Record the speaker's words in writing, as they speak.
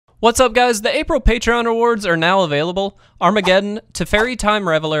What's up, guys? The April Patreon rewards are now available. Armageddon, Teferi Time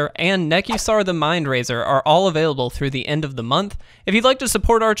Reveler, and Nekusar the Mindraiser are all available through the end of the month. If you'd like to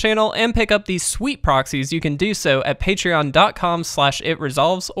support our channel and pick up these sweet proxies, you can do so at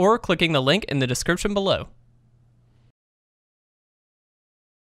patreon.com/itresolves or clicking the link in the description below.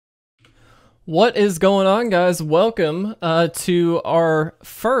 What is going on, guys? Welcome to our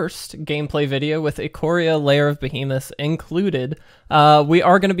first gameplay video with Ikoria, Lair of Behemoths included. We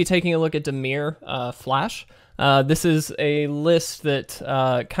are going to be taking a look at Dimir Flash. This is a list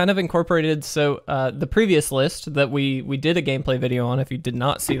that kind of incorporated, the previous list that we did a gameplay video on. If you did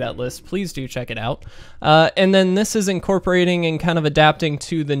not see that list, please do check it out. And then this is incorporating and kind of adapting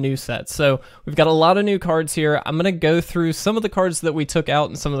to the new set. So we've got a lot of new cards here. I'm going to go through some of the cards that we took out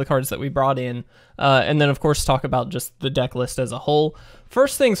and some of the cards that we brought in. And then, of course, talk about just the deck list as a whole.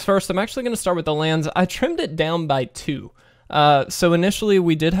 First things first, I'm actually going to start with the lands. I trimmed it down by 2. So initially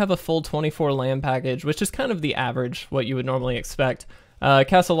we did have a full 24 land package, which is kind of the average, what you would normally expect.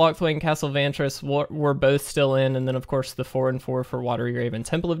 Castle Locthwain, Castle Vantress were both still in, and then of course the 4 and 4 for Watery Grave and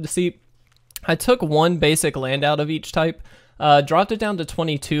Temple of Deceit. I took one basic land out of each type, dropped it down to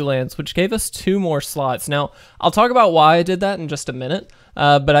 22 lands, which gave us 2 more slots. Now, I'll talk about why I did that in just a minute,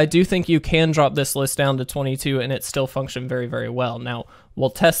 but I do think you can drop this list down to 22 and it still function very, very well. Now, we'll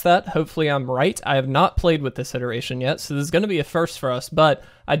test that. Hopefully I'm right. I have not played with this iteration yet, so this is going to be a first for us, but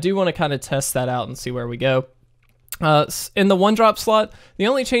I do want to kind of test that out and see where we go. In the 1-drop slot, the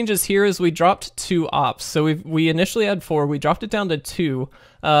only changes here is we dropped 2 ops. So we initially had 4, we dropped it down to 2.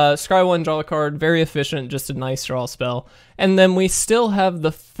 Scry 1, draw a card, very efficient, just a nice draw spell. And then we still have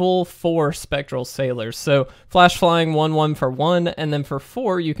the full 4 Spectral Sailors. So flash flying 1/1 for 1, and then for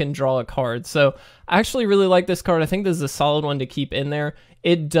 4 you can draw a card. So I actually really like this card. I think this is a solid one to keep in there.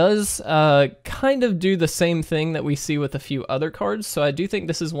 It does kind of do the same thing that we see with a few other cards, so I do think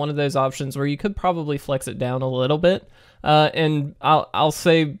this is one of those options where you could probably flex it down a little bit, and I'll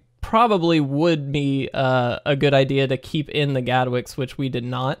say probably would be a good idea to keep in the Gadwicks, which we did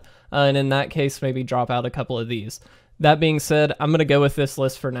not, and in that case maybe drop out a couple of these. That being said, I'm going to go with this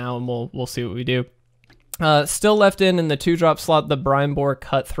list for now, and we'll see what we do. Still left in the 2-drop slot, the Brineborn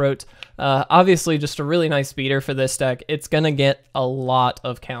Cutthroat. Obviously just a really nice beater for this deck. It's going to get a lot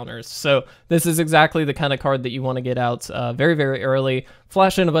of counters. So this is exactly the kind of card that you want to get out very, very early,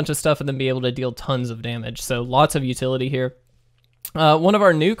 flash in a bunch of stuff, and then be able to deal tons of damage. So lots of utility here. One of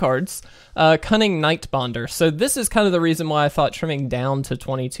our new cards, Cunning Nightbonder. So this is kind of the reason why I thought trimming down to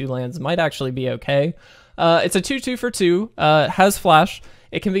 22 lands might actually be okay. It's a 2/2 for 2, has flash.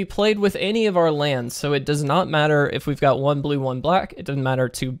 It can be played with any of our lands, so it does not matter if we've got 1 blue, 1 black. It doesn't matter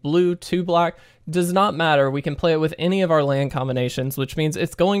 2 blue, 2 black. It does not matter. We can play it with any of our land combinations, which means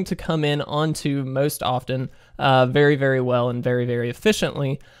it's going to come in onto most often very, very well and very, very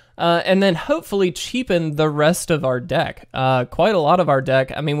efficiently. And then hopefully cheapen the rest of our deck. Quite a lot of our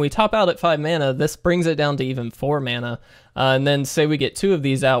deck. I mean, we top out at 5 mana. This brings it down to even 4 mana. And then say we get 2 of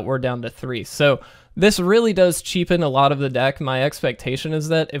these out, we're down to 3. So this really does cheapen a lot of the deck. My expectation is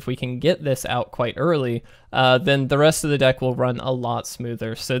that if we can get this out quite early, then the rest of the deck will run a lot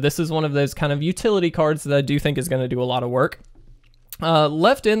smoother. So this is one of those kind of utility cards that I do think is going to do a lot of work.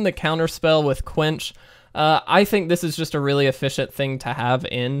 Left in the counterspell with Quench. I think this is just a really efficient thing to have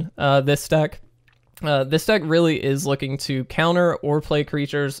in this deck. This deck really is looking to counter or play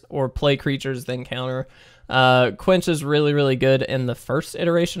creatures then counter. Quench is really, really good in the first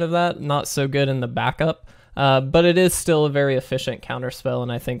iteration of that, not so good in the backup, but it is still a very efficient counterspell,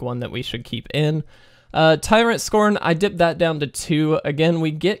 and I think one that we should keep in. Tyrant Scorn, I dipped that down to 2. Again,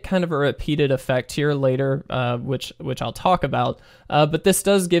 we get kind of a repeated effect here later, which I'll talk about, but this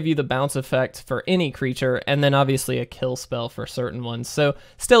does give you the bounce effect for any creature, and then obviously a kill spell for certain ones. So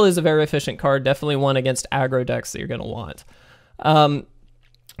still is a very efficient card, definitely one against aggro decks that you're going to want.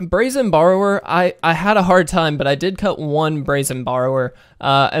 Brazen Borrower, I had a hard time, but I did cut 1 Brazen Borrower.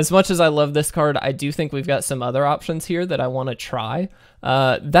 As much as I love this card, I do think we've got some other options here that I want to try.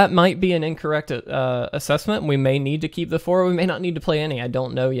 That might be an incorrect assessment. We may need to keep the 4, we may not need to play any, I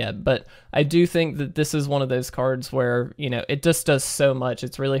don't know yet, but I do think that this is one of those cards where, you know, it just does so much,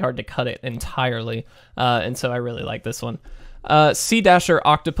 it's really hard to cut it entirely, and so I really like this one. Sea-Dahser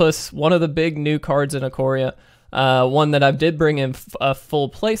Octopus, one of the big new cards in Ikoria. One that I did bring in a full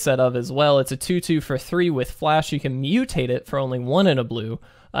playset of as well. It's a 2/2 for 3 with flash. You can mutate it for only 1 in a blue.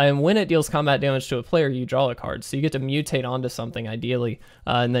 And when it deals combat damage to a player, you draw a card. So you get to mutate onto something ideally,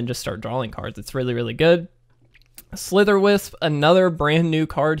 and then just start drawing cards. It's really, really good. Slitherwisp, another brand new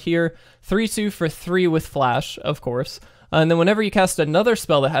card here. 3/2 for 3 with flash, of course. And then whenever you cast another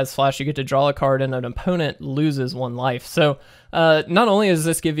spell that has flash, you get to draw a card and an opponent loses 1 life. So not only does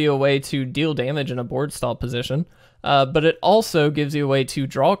this give you a way to deal damage in a board stall position, but it also gives you a way to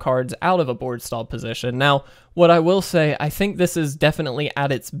draw cards out of a board stall position. Now, what I will say, I think this is definitely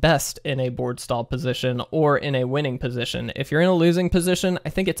at its best in a board stall position or in a winning position. If you're in a losing position, I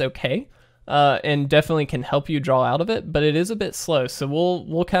think it's okay. And definitely can help you draw out of it, but it is a bit slow, so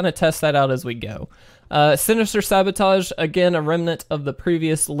we'll kind of test that out as we go. Sinister Sabotage, again, a remnant of the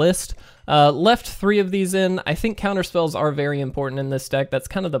previous list. Left 3 of these in. I think counterspells are very important in this deck. That's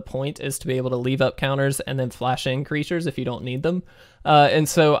kind of the point, is to be able to leave up counters and then flash in creatures if you don't need them. And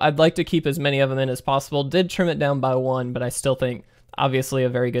so I'd like to keep as many of them in as possible. Did trim it down by 1, but I still think obviously a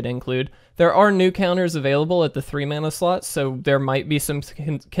very good include. There are new counters available at the 3 mana slot, so there might be some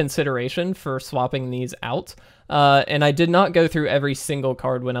consideration for swapping these out. And I did not go through every single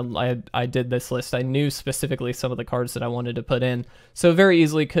card when I did this list. I knew specifically some of the cards that I wanted to put in, so very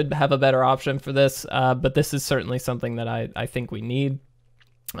easily could have a better option for this, but this is certainly something that I think we need.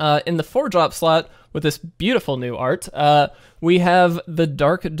 In the 4-drop slot, with this beautiful new art, we have the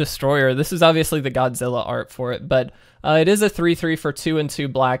Dark Destroyer. This is obviously the Godzilla art for it, but it is a 3/3 for 2 and 2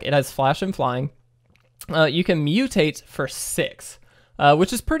 black. It has flash and flying. You can mutate for 6,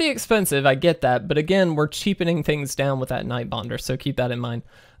 which is pretty expensive, I get that, but again, we're cheapening things down with that Nightbonder, so keep that in mind.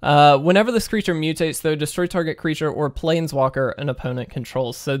 Whenever this creature mutates, though, destroy target creature or planeswalker an opponent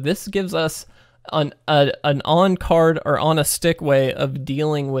controls. So this gives us an on card or on a stick way of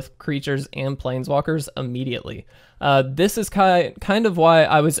dealing with creatures and planeswalkers immediately. This is kind of why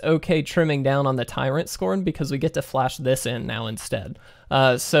I was okay trimming down on the Tyrant Scorn, because we get to flash this in now instead.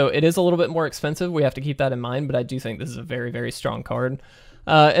 So it is a little bit more expensive. We have to keep that in mind, but I do think this is a very, very strong card.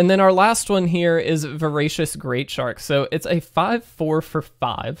 And then our last one here is Voracious Greatshark. So it's a 5/4 for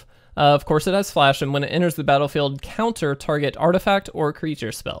 5. Of course, it has flash, and when it enters the battlefield, counter target artifact or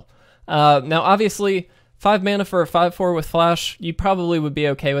creature spell. Now, obviously, 5 mana for a 5/4 with flash, you probably would be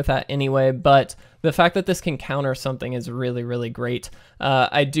okay with that anyway, but the fact that this can counter something is really, really great.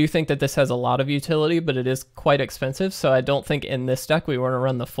 I do think that this has a lot of utility, but it is quite expensive, so I don't think in this deck we want to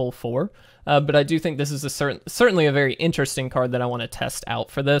run the full 4. But I do think this is certainly a very interesting card that I want to test out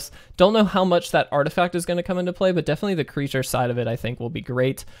for this. Don't know how much that artifact is going to come into play, but definitely the creature side of it I think will be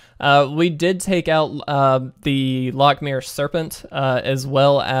great. We did take out the Lochmere Serpent, as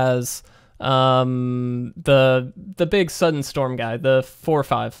well as the big Sudden Storm guy, the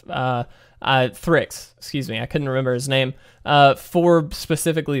 4/5. Thrix, excuse me, I couldn't remember his name, for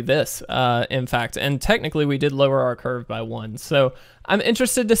specifically this, in fact, and technically we did lower our curve by 1, so I'm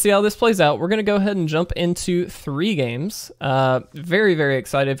interested to see how this plays out. We're going to go ahead and jump into 3 games. Very, very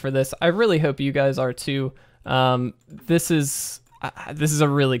excited for this. I really hope you guys are too. This is a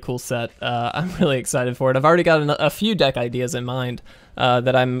really cool set. I'm really excited for it. I've already got a few deck ideas in mind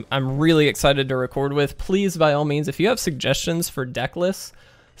that I'm really excited to record with. Please, by all means, if you have suggestions for deck lists,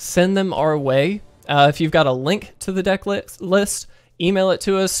 send them our way. If you've got a link to the deck list, email it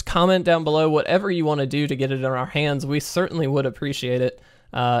to us, comment down below, whatever you want to do to get it in our hands. We certainly would appreciate it.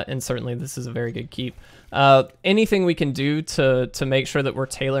 And certainly this is a very good keep. Anything we can do to make sure that we're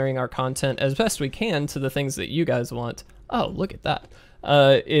tailoring our content as best we can to the things that you guys want. Oh, look at that.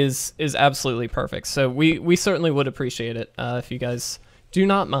 Is absolutely perfect. So we certainly would appreciate it if you guys do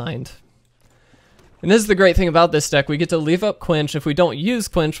not mind. And this is the great thing about this deck. We get to leave up Quench. If we don't use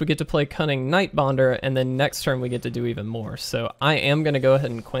Quench, we get to play Cunning Nightbonder, and then next turn we get to do even more. So I am going to go ahead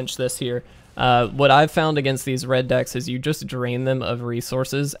and Quench this here. What I've found against these red decks is you just drain them of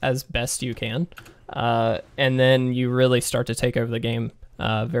resources as best you can, and then you really start to take over the game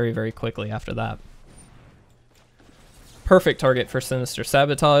very, very quickly after that. Perfect target for Sinister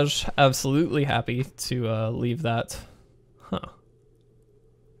Sabotage. Absolutely happy to leave that. Huh.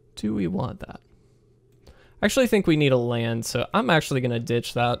 Do we want that? I actually think we need a land, so I'm actually going to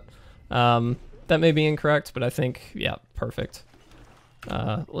ditch that. That may be incorrect, but I think, yeah, perfect.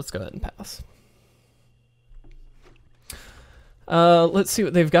 Let's go ahead and pass. Let's see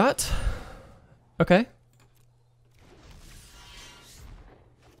what they've got. Okay.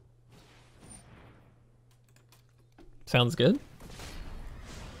 Sounds good.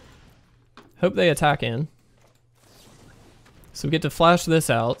 Hope they attack in. So we get to flash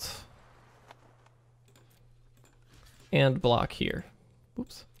this out. And block here.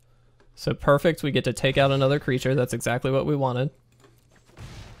 Oops. So perfect, we get to take out another creature. That's exactly what we wanted.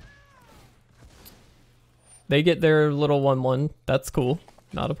 They get their little 1/1. That's cool.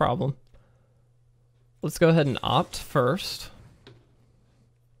 Not a problem. Let's go ahead and opt first.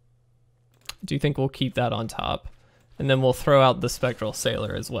 Do you think we'll keep that on top? And then we'll throw out the Spectral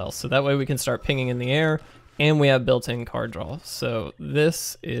Sailor as well. So that way we can start pinging in the air and we have built-in card draw. So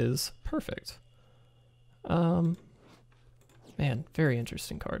this is perfect. Man, very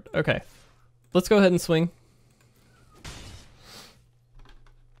interesting card. Okay, let's go ahead and swing.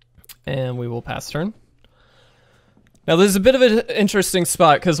 And we will pass turn. Now this is a bit of an interesting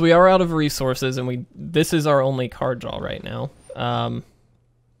spot because we are out of resources and this is our only card draw right now.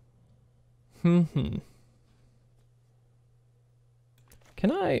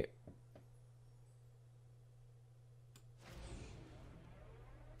 Can I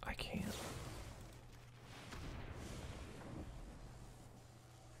can't.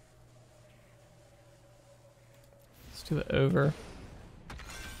 Let's do it over.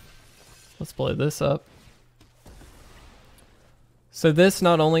 Let's blow this up. So this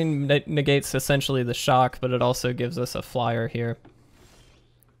not only negates essentially the shock, but it also gives us a flyer here.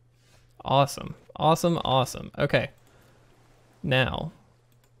 Awesome, awesome, awesome. Okay, now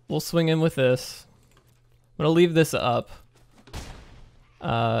we'll swing in with this. I'm gonna leave this up,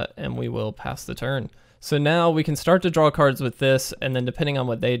 and we will pass the turn. So now we can start to draw cards with this, and then depending on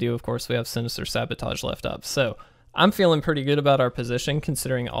what they do, of course, we have Sinister Sabotage left up. So I'm feeling pretty good about our position,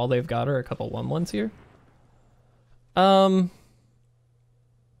 considering all they've got are a couple 1/1s here. I'm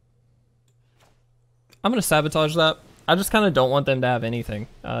gonna sabotage that. I just kind of don't want them to have anything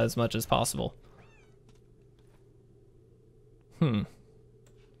as much as possible. I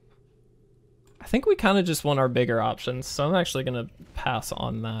think we kind of just want our bigger options, so I'm actually gonna pass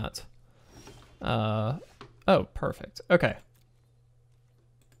on that. Oh, perfect. Okay.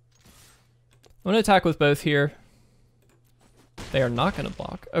 I'm gonna attack with both here. They are not gonna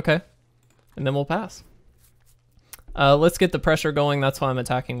block. Okay. And then we'll pass. Let's get the pressure going. That's why I'm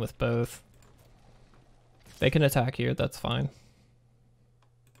attacking with both. They can attack here, that's fine.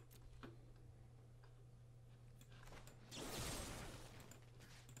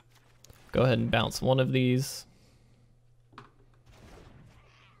 Go ahead and bounce one of these.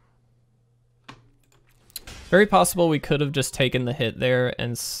 Very possible we could have just taken the hit there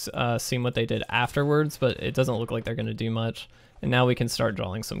and seen what they did afterwards, but it doesn't look like they're gonna do much. And now we can start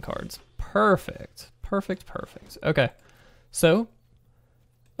drawing some cards. Perfect, perfect, perfect. Okay, so,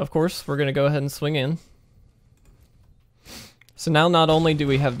 of course, we're gonna go ahead and swing in. So now not only do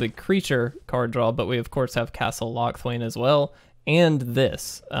we have the creature card draw, but we of course have Castle Locthwain as well, and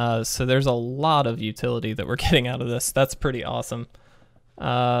this. So there's a lot of utility that we're getting out of this. That's pretty awesome.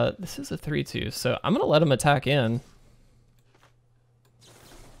 This is a 3/2, so I'm gonna let him attack in.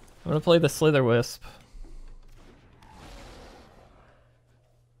 I'm gonna play the Slitherwisp.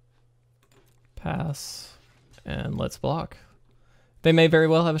 Pass, and let's block. They may very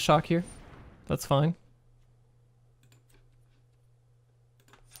well have a shock here. That's fine.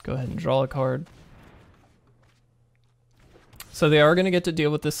 Go ahead and draw a card. So they are going to get to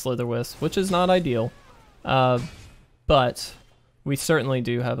deal with this Slitherwisp, which is not ideal. But we certainly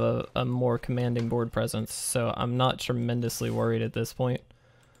do have a more commanding board presence, so I'm not tremendously worried at this point.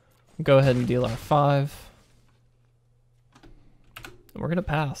 Go ahead and deal our 5. And we're going to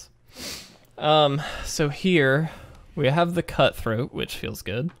pass. So here we have the Cutthroat, which feels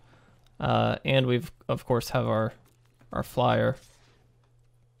good. And we've, of course, have our flyer.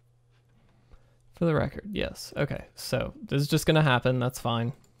 For the record, yes. Okay, so this is just gonna happen, that's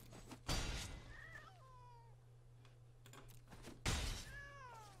fine.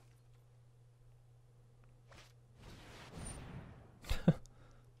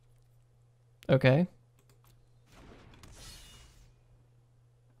 Okay.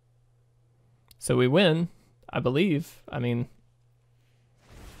 So we win, I believe. I mean,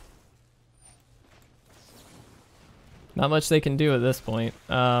 not much they can do at this point.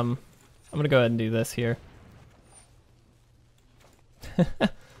 I'm gonna go ahead and do this here.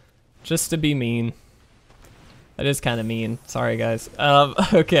 Just to be mean. That is kind of mean. Sorry, guys.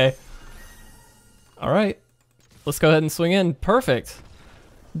 Okay. All right. Let's go ahead and swing in. Perfect.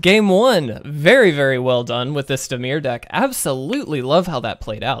 Game 1. Very, very well done with this Dimir deck. Absolutely love how that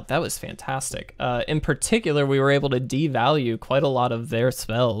played out. That was fantastic. In particular, we were able to devalue quite a lot of their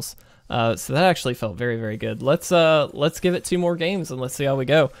spells. So that actually felt very, very good. Let's give it 2 more games and let's see how we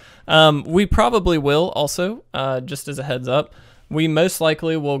go. We probably will also, just as a heads up, we most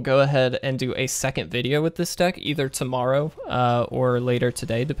likely will go ahead and do a second video with this deck either tomorrow or later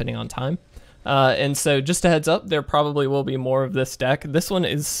today, depending on time. And so just a heads up, there probably will be more of this deck. This one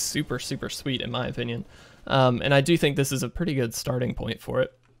is super, super sweet in my opinion. And I do think this is a pretty good starting point for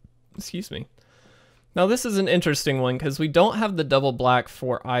it. Excuse me. Now this is an interesting one because we don't have the double black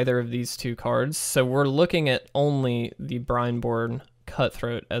for either of these 2 cards, so we're looking at only the Brineborn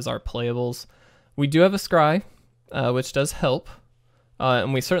Cutthroat as our playables. We do have a Scry, which does help,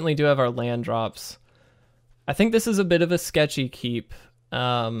 and we certainly do have our land drops. I think this is a bit of a sketchy keep,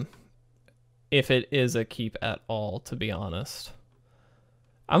 if it is a keep at all, to be honest.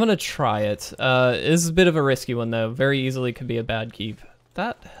 I'm going to try it. It is a bit of a risky one, though. Very easily could be a bad keep.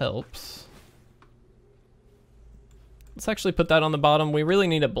 That helps. Let's actually put that on the bottom. We really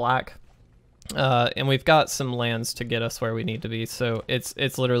need a black. And we've got some lands to get us where we need to be, so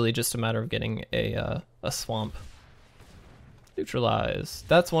it's literally just a matter of getting a swamp. Neutralize.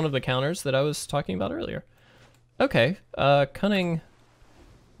 That's one of the counters that I was talking about earlier. Okay, Cunning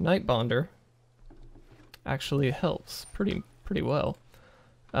Nightbonder actually helps pretty well.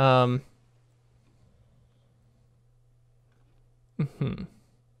 Let's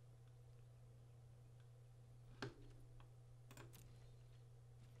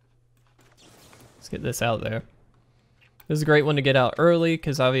get this out there. This is a great one to get out early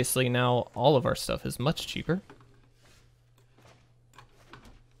because obviously now all of our stuff is much cheaper.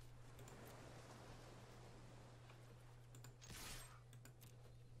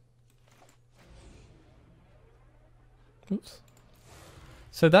 Oops.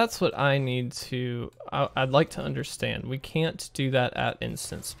 So that's what I need to, I'd like to understand. We can't do that at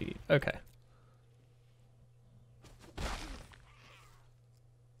instant speed. Okay.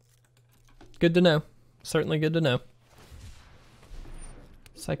 Good to know. Certainly good to know.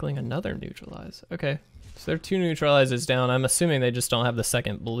 Cycling another neutralize. Okay. So there are 2 neutralizes down. I'm assuming they just don't have the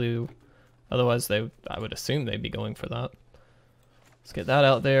second blue. Otherwise, I would assume they'd be going for that. Let's get that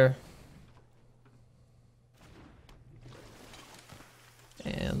out there.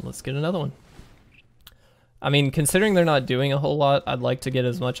 And let's get another one. I mean, considering they're not doing a whole lot, I'd like to get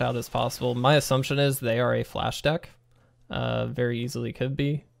as much out as possible. My assumption is they are a flash deck. Very easily could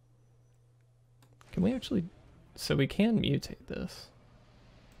be. Can we actually... So we can mutate this.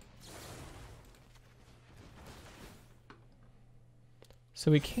 So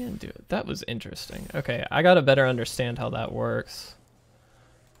we can do it. That was interesting. Okay, I gotta better understand how that works.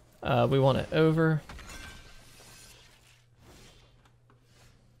 We want it over.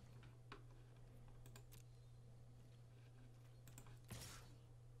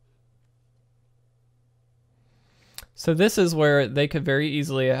 So this is where they could very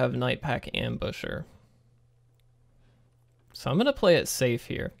easily have Nightpack Ambusher. So I'm going to play it safe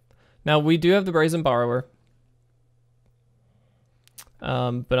here. Now we do have the Brazen Borrower. But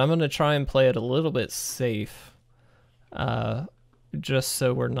I'm going to try and play it a little bit safe. Just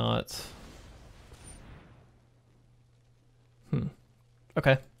so we're not...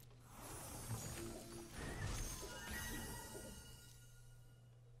 Okay.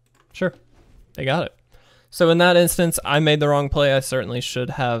 Sure. They got it. So in that instance, I made the wrong play. I certainly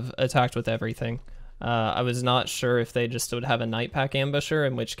should have attacked with everything. I was not sure if they just would have a Nightpack Ambusher,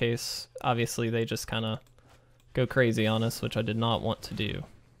 in which case, obviously, they just kind of go crazy on us, which I did not want to do.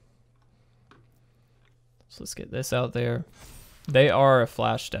 So let's get this out there. They are a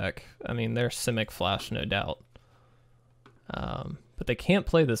flash deck. I mean, they're Simic Flash, no doubt. But they can't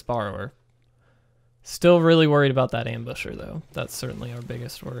play this Borrower. Still really worried about that Ambusher, though. That's certainly our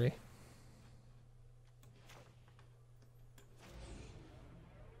biggest worry.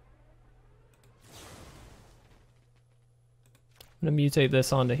 I'm going to mutate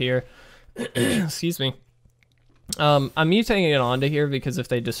this onto here. Excuse me. I'm mutating it onto here because if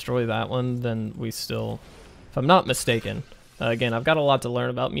they destroy that one, then we still, if I'm not mistaken, again, I've got a lot to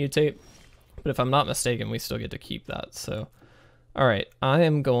learn about mutate, but if I'm not mistaken, we still get to keep that. So, all right, I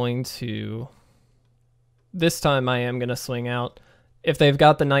am going to, this time I am going to swing out. If they've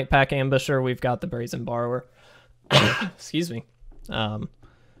got the Nightpack Ambusher, we've got the Brazen Borrower. Excuse me.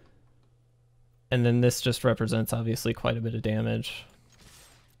 And then this just represents, obviously, quite a bit of damage.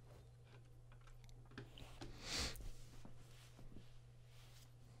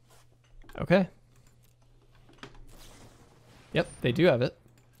 Okay. Yep, they do have it.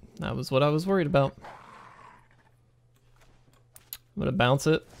 That was what I was worried about. I'm going to bounce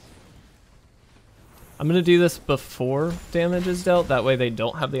it. I'm going to do this before damage is dealt. That way they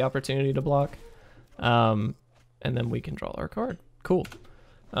don't have the opportunity to block. And then we can draw our card. Cool.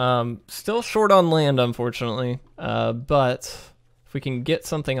 Still short on land, unfortunately, but if we can get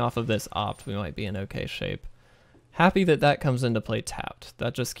something off of this opt, we might be in okay shape. Happy that that comes into play tapped.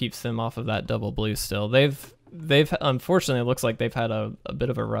 That just keeps them off of that double blue still. They've unfortunately, it looks like they've had a bit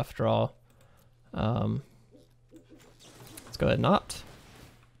of a rough draw. Let's go ahead and opt.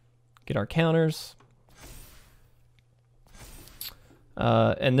 Get our counters.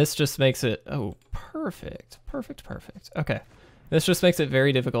 And this just makes it, oh, perfect. Okay. This just makes it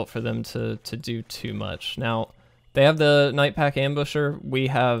very difficult for them to do too much. Now, they have the Nightpack Ambusher. We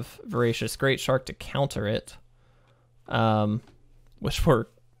have Voracious Greatshark to counter it, which we're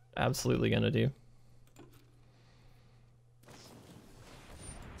absolutely going to do.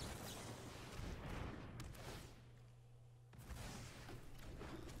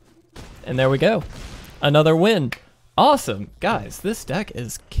 And there we go. Another win. Awesome. Guys, this deck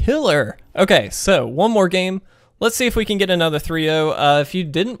is killer. Okay, so one more game. Let's see if we can get another 3-0. If you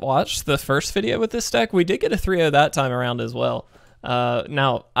didn't watch the first video with this deck, we did get a 3-0 that time around as well.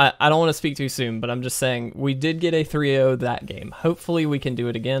 Now, I don't want to speak too soon, but I'm just saying we did get a 3-0 that game. Hopefully we can do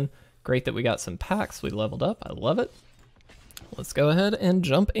it again. Great that we got some packs. We leveled up. I love it. Let's go ahead and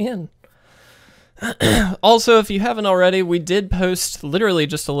jump in. Also, if you haven't already, we did post literally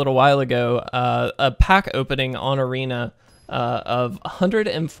just a little while ago a pack opening on Arena of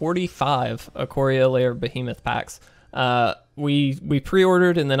 145 Ikoria Lair Behemoth packs. We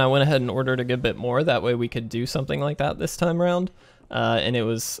pre-ordered, and then I went ahead and ordered a good bit more. That way we could do something like that this time around, and it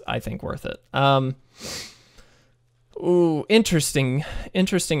was, I think, worth it. Ooh, interesting.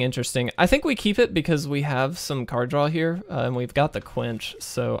 I think we keep it because we have some card draw here, and we've got the Quench,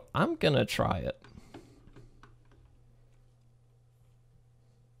 so I'm gonna try it.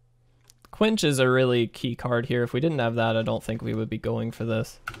 Quench is a really key card here. If we didn't have that, I don't think we would be going for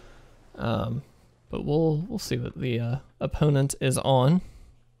this. But we'll see what the opponent is on.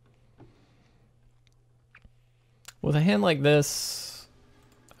 With a hand like this,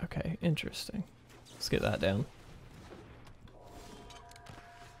 okay, interesting. Let's get that down.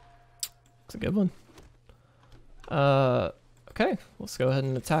 It's a good one. Okay, let's go ahead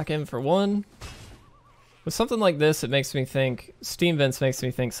and attack him for 1. With something like this, it makes me think, Steam Vents makes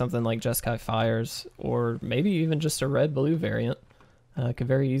me think something like Jeskai Fires, or maybe even just a red-blue variant. Could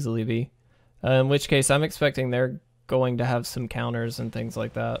very easily be. In which case, I'm expecting they're going to have some counters and things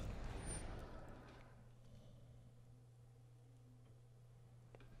like that.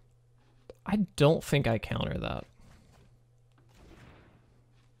 I don't think I counter that.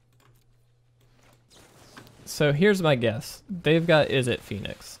 So here's my guess. They've got Izzet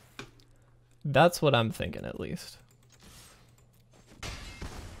Phoenix. That's what I'm thinking, at least.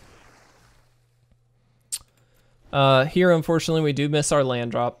 Here, unfortunately, we do miss our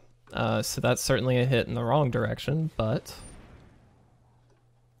land drop. So that's certainly a hit in the wrong direction, but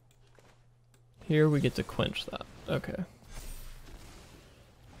here we get to quench that. Okay.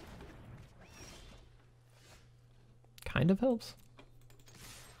 Kind of helps.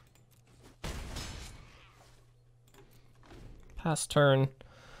 Pass turn.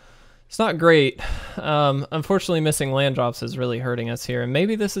 It's not great. Unfortunately, missing land drops is really hurting us here. And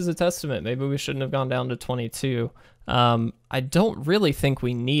maybe this is a testament. Maybe we shouldn't have gone down to 22. I don't really think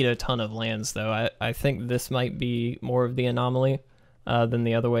we need a ton of lands, though. I think this might be more of the anomaly than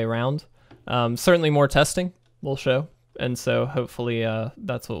the other way around. Certainly more testing will show. And so hopefully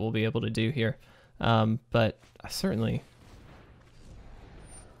that's what we'll be able to do here. But I certainly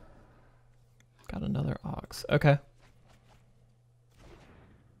got another Ox. Okay.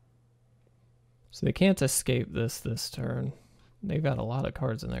 So they can't escape this turn. They've got a lot of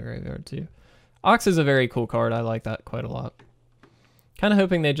cards in their graveyard too. Ox is a very cool card. I like that quite a lot. Kind of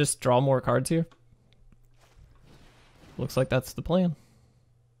hoping they just draw more cards here. Looks like that's the plan.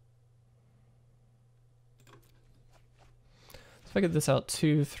 So if I get this out,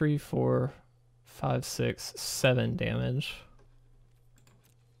 2, 3, 4, 5, 6, 7 damage.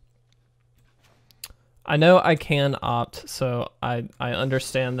 I know I can opt, so I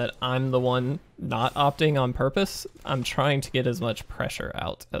understand that I'm the one not opting on purpose. I'm trying to get as much pressure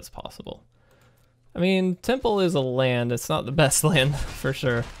out as possible. I mean, Temple is a land. It's not the best land for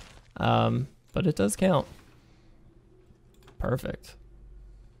sure, but it does count. Perfect.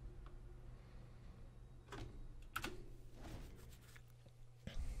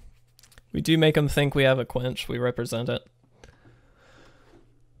 We do make them think we have a Quench. We represent it.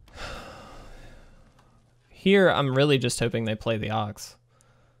 Here, I'm really just hoping they play the Ox.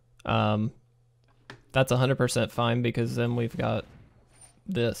 That's 100% fine because then we've got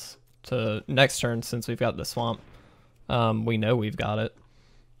this to next turn since we've got the Swamp. We know we've got it.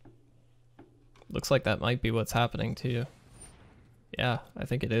 Looks like that might be what's happening too. Yeah, I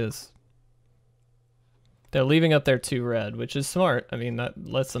think it is. They're leaving up their 2 red, which is smart. I mean, that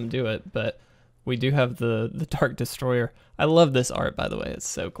lets them do it, but we do have the Dark Destroyer. I love this art, by the way. It's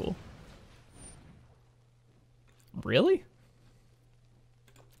so cool. Really?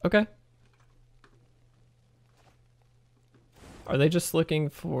 Okay. Are they just looking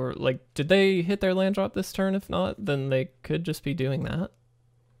for, like, did they hit their land drop this turn? If not, then they could just be doing that.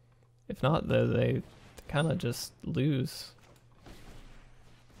 If not, though, they kind of just lose.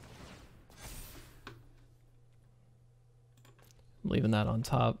 I'm leaving that on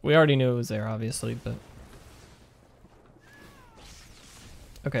top. We already knew it was there, obviously, but...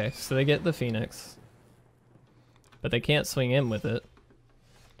 Okay, so they get the Phoenix. But they can't swing in with it.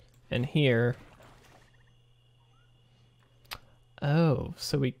 And here... Oh,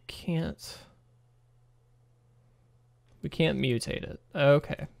 so we can't mutate it.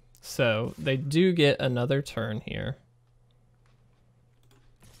 Okay, so they do get another turn here.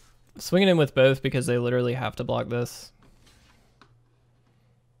 Swinging in with both because they literally have to block this.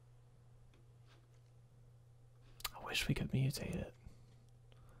 I wish we could mutate it.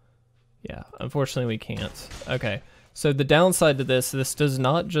 Yeah, unfortunately we can't. Okay, so the downside to this does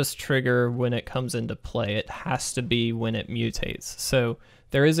not just trigger when it comes into play, it has to be when it mutates. So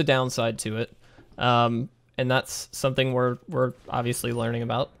there is a downside to it, and that's something we're obviously learning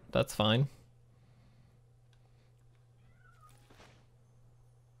about. That's fine.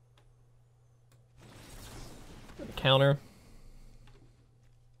 Counter.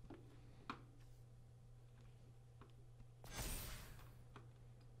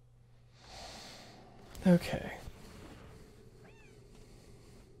 Okay.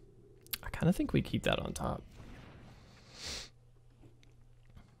 I kind of think we keep that on top.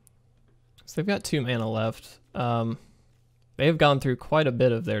 So they've got 2 mana left. They've gone through quite a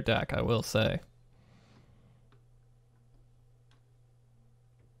bit of their deck, I will say.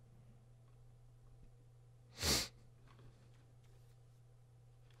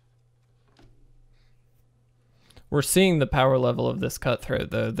 We're seeing the power level of this Cutthroat,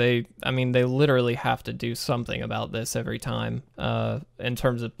 though. I mean, they literally have to do something about this every time in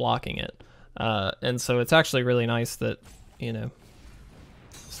terms of blocking it. And so it's actually really nice that, you know,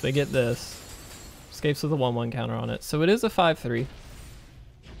 so they get this. Escapes with a 1/1 counter on it. So it is a 5/3.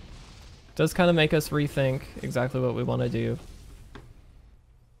 Does kind of make us rethink exactly what we want to do.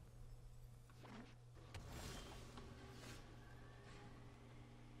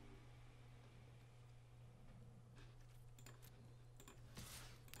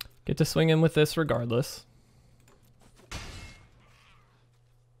 Get to swing in with this regardless.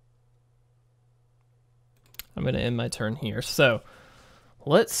 I'm going to end my turn here. So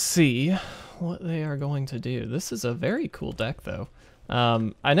let's see what they are going to do. This is a very cool deck, though.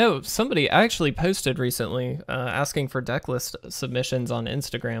 I know somebody actually posted recently asking for Decklist submissions on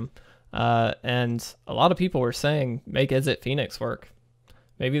Instagram, and a lot of people were saying, make Izzet Phoenix work.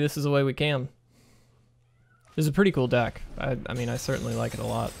 Maybe this is a way we can. This is a pretty cool deck. I mean, I certainly like it a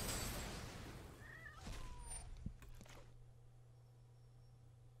lot.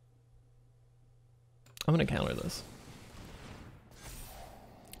 I'm going to counter this.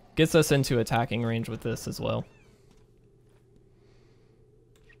 Gets us into attacking range with this as well.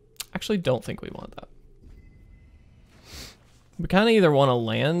 Actually, don't think we want that. We kind of either want to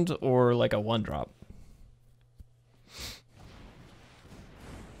land or like a 1-drop.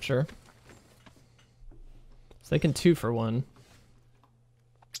 Sure. So they can 2 for 1.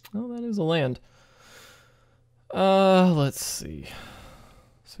 Oh, that is a land. Let's see.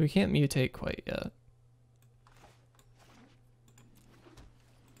 So we can't mutate quite yet.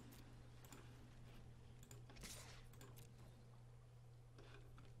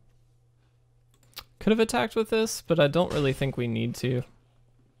 Could have attacked with this, but I don't really think we need to.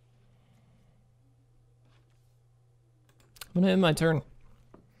 I'm going to end my turn.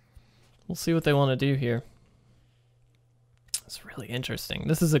 We'll see what they want to do here. It's really interesting.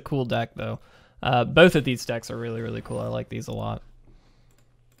 This is a cool deck, though. Both of these decks are really, really cool. I like these a lot.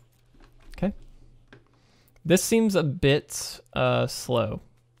 Okay. This seems a bit slow,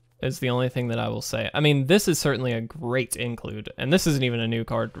 is the only thing that I will say. I mean, this is certainly a great include, and this isn't even a new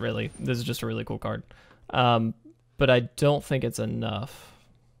card, really. This is just a really cool card. But I don't think it's enough.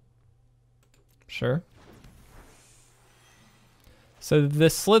 Sure. So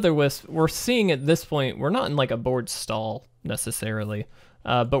this Slitherwisp, we're seeing at this point, we're not in like a board stall necessarily,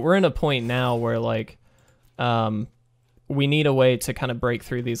 but we're in a point now where like we need a way to kind of break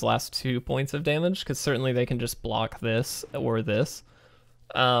through these last 2 points of damage, because certainly they can just block this or this.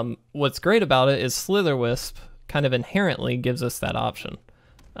 What's great about it is Slitherwisp kind of inherently gives us that option.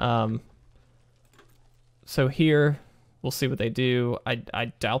 So here, we'll see what they do.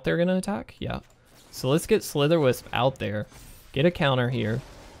 I doubt they're going to attack. Yeah. So let's get Slitherwisp out there, get a counter here.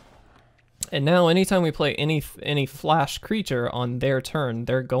 And now anytime we play any flash creature on their turn,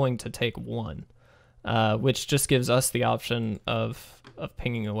 they're going to take 1, which just gives us the option of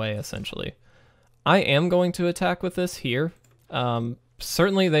pinging away, essentially. I am going to attack with this here.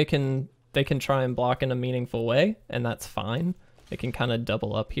 Certainly they can try and block in a meaningful way, and that's fine. They can kind of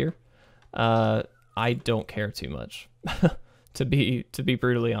double up here. I don't care too much, to be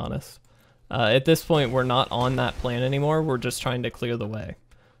brutally honest. At this point, we're not on that plan anymore. We're just trying to clear the way.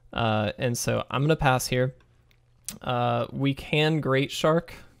 And so I'm gonna pass here. We can Greatshark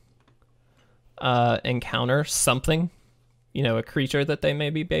and counter something, you know, a creature that they may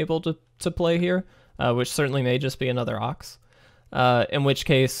be able to play here, which certainly may just be another Ox. in which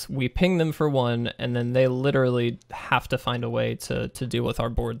case we ping them for 1, and then they literally have to find a way to deal with our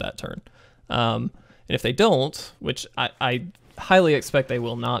board that turn. And if they don't, which I highly expect they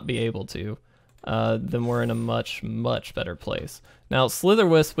will not be able to, then we're in a much, much better place. Now,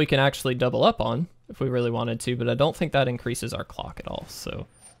 Slitherwisp we can actually double up on if we really wanted to, but I don't think that increases our clock at all, so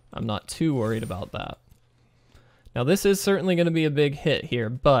I'm not too worried about that. Now, this is certainly going to be a big hit here,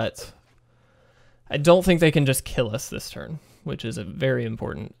 but I don't think they can just kill us this turn, which is very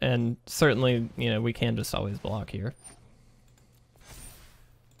important. And certainly, you know, we can just always block here.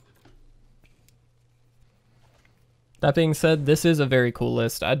 That being said, this is a very cool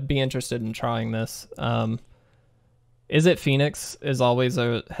list. I'd be interested in trying this. Is It Phoenix has always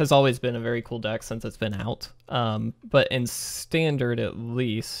been a very cool deck since it's been out. But in standard, at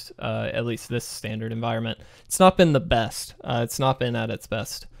least this standard environment, it's not been the best. It's not been at its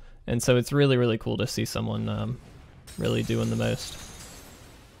best. And so it's really, really cool to see someone really doing the most.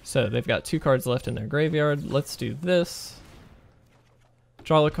 So they've got 2 cards left in their graveyard. Let's do this.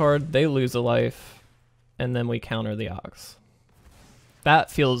 Draw a card, they lose a life, and then we counter the Ox. That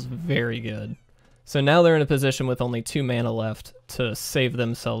feels very good. So now they're in a position with only 2 mana left to save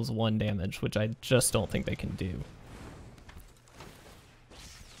themselves 1 damage, which I just don't think they can do.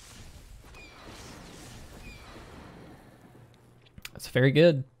 That's very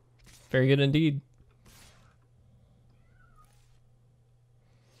good. Very good indeed.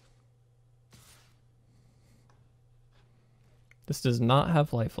 This does not have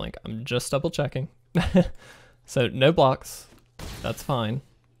lifelink. I'm just double checking. So no blocks. That's fine.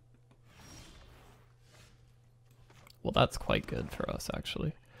 Well, that's quite good for us,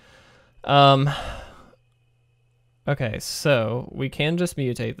 actually. Okay, so we can just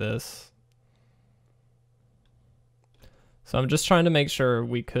mutate this. So I'm just trying to make sure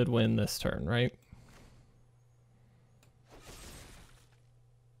we could win this turn, right?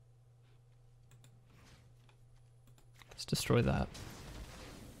 Let's destroy that.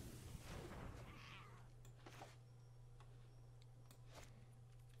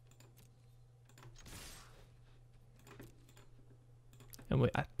 And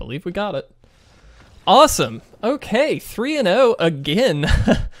I believe we got it. Awesome. Okay, 3-0 again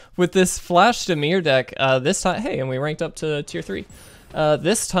with this Flash Dimir deck. This time, hey, and we ranked up to tier 3.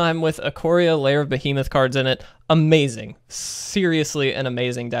 This time with Ikoria, Lair of Behemoth cards in it. Amazing. Seriously an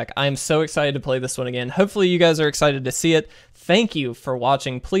amazing deck. I am so excited to play this one again. Hopefully you guys are excited to see it. Thank you for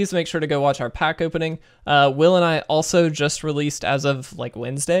watching. Please make sure to go watch our pack opening. Will and I also just released, as of like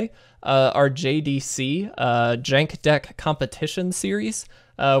Wednesday, our JDC Jank Deck Competition series,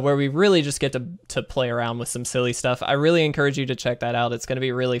 where we really just get to play around with some silly stuff. I really encourage you to check that out. It's going to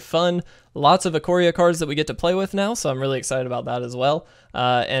be really fun. Lots of Ikoria cards that we get to play with now, so I'm really excited about that as well.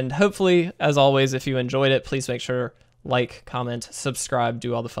 And hopefully, as always, if you enjoyed it, please make sure like, comment, subscribe,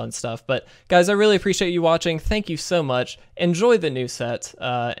 do all the fun stuff. But guys, I really appreciate you watching. Thank you so much. Enjoy the new set,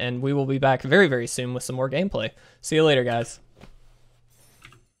 and we will be back very, very soon with some more gameplay. See you later, guys.